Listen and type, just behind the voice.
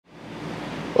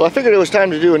Well, I figured it was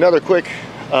time to do another quick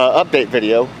update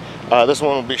video. This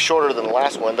one will be shorter than the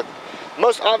last one. The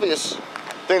most obvious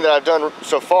thing that I've done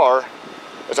so far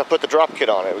is I put the drop kit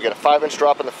on it. We got a 5-inch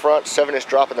drop in the front, 7-inch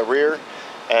drop in the rear,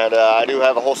 and I do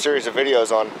have a whole series of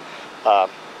videos on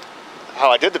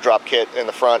how I did the drop kit in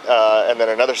the front, and then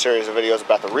another series of videos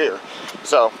about the rear.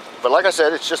 So, but like I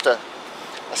said, it's just a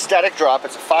static drop.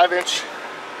 It's a 5-inch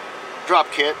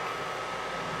drop kit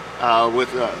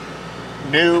with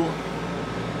new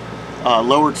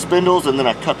lowered spindles, and then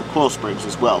I cut the coil springs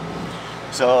as well.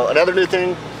 So another new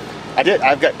thing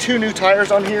I've got 2 new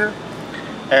tires on here,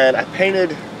 and I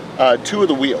painted 2 of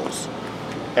the wheels.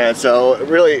 And so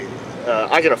really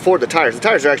I can afford the tires. The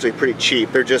tires are actually pretty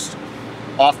cheap. They're just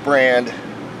off-brand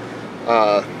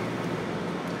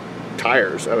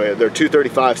tires. I mean, they're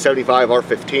 235 75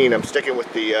 R15. I'm sticking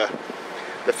with the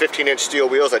 15-inch steel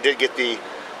wheels. I did get the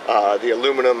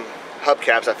aluminum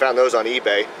hubcaps. I found those on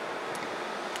eBay.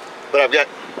 But I've got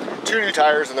 2 new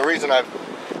tires, and the reason I'm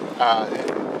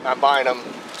buying them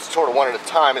sort of one at a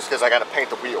time is because I got to paint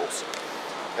the wheels.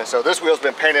 And so this wheel's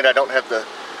been painted. I don't have the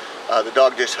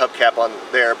dog dish hubcap on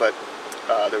there, but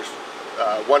there's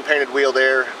 1 painted wheel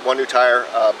there, 1 new tire,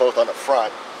 both on the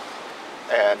front.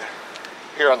 And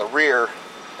here on the rear,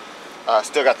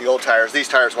 still got the old tires. These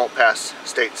tires won't pass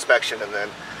state inspection, and then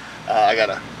I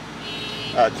gotta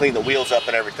clean the wheels up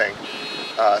and everything.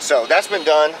 So that's been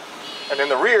done. And then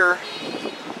the rear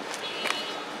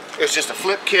is just a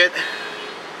flip kit.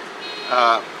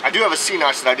 I do have a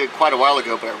C-notch that I did quite a while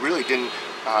ago, but I really didn't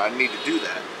need to do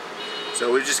that.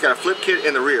 So we just got a flip kit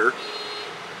in the rear.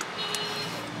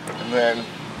 And then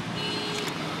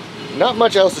not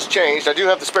much else has changed. I do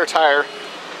have the spare tire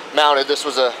mounted. This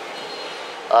was a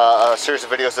series of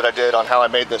videos that I did on how I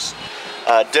made this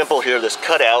dimple here, this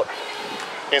cutout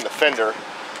in the fender.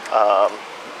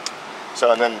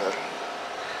 So, and then the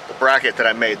bracket that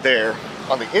I made there.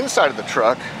 On the inside of the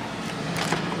truck,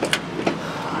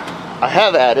 I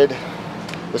have added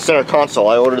the center console.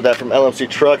 I ordered that from LMC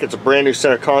Truck. It's a brand new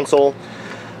center console.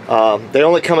 They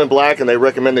only come in black, and they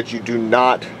recommend that you do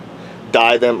not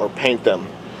dye them or paint them.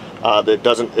 That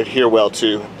doesn't adhere well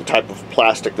to the type of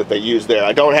plastic that they use there.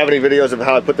 I don't have any videos of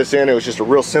how I put this in. It was just a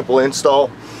real simple install.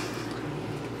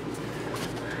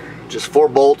 Just 4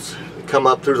 bolts come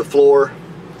up through the floor,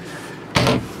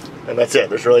 and that's it.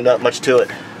 There's really not much to it.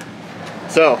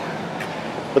 So,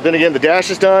 but then again, the dash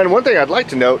is done. One thing I'd like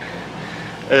to note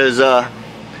is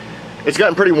it's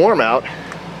gotten pretty warm out,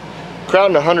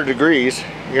 crowding 100 degrees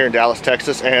here in Dallas,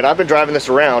 Texas, and I've been driving this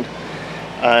around,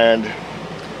 and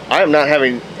I am not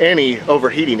having any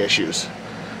overheating issues.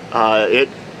 It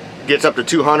gets up to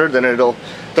 200, then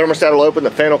thermostat will open,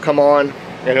 the fan will come on,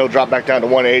 and it'll drop back down to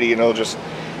 180, and it'll just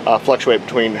fluctuate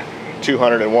between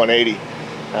 200 and 180.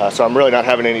 So I'm really not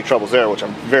having any troubles there, which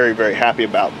I'm very, very happy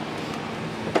about.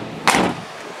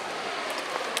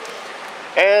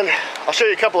 And I'll show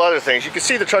you a couple other things. You can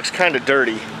see the truck's kind of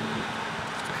dirty.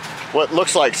 What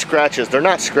looks like scratches, they're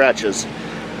not scratches.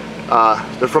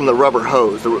 They're from the rubber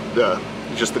hose,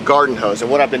 just the garden hose. And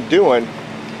what I've been doing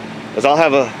is I'll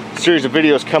have a series of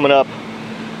videos coming up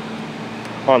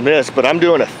on this, but I'm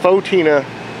doing a Fotina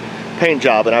paint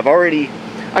job, and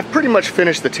I've pretty much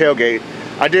finished the tailgate.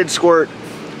 I did squirt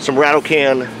some rattle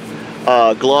can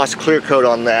gloss clear coat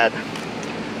on that,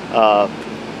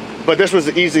 but this was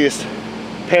the easiest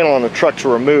panel on the truck to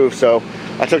remove, so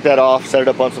I took that off, set it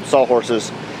up on some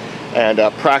sawhorses, and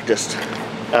practiced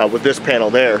with this panel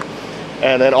there.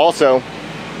 And then also,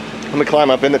 let me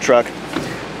climb up in the truck.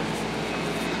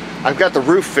 I've got the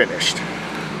roof finished.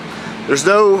 There's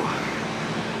no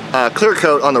clear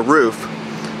coat on the roof,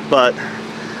 but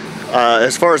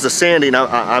as far as the sanding,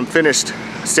 I'm finished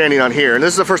sanding on here, and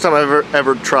this is the first time I've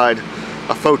ever tried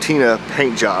a Fotina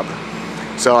paint job,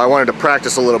 so I wanted to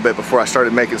practice a little bit before I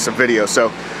started making some videos.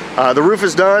 So the roof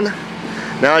is done.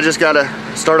 Now I just gotta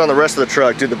start on the rest of the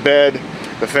truck, do the bed,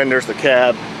 the fenders, the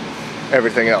cab,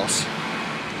 everything else.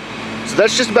 So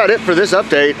that's just about it for this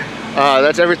update.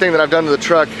 That's everything that I've done to the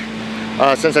truck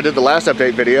since I did the last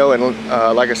update video, and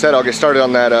like I said, I'll get started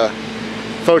on that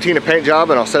Fotina paint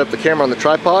job, and I'll set up the camera on the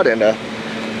tripod, and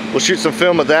we'll shoot some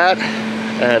film of that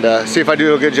and see if I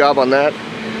do a good job on that.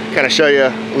 Kind of show you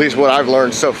at least what I've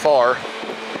learned so far.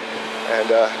 And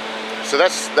so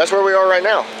that's where we are right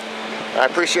now. I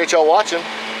appreciate y'all watching,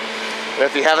 and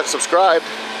if you haven't subscribed,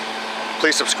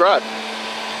 please subscribe.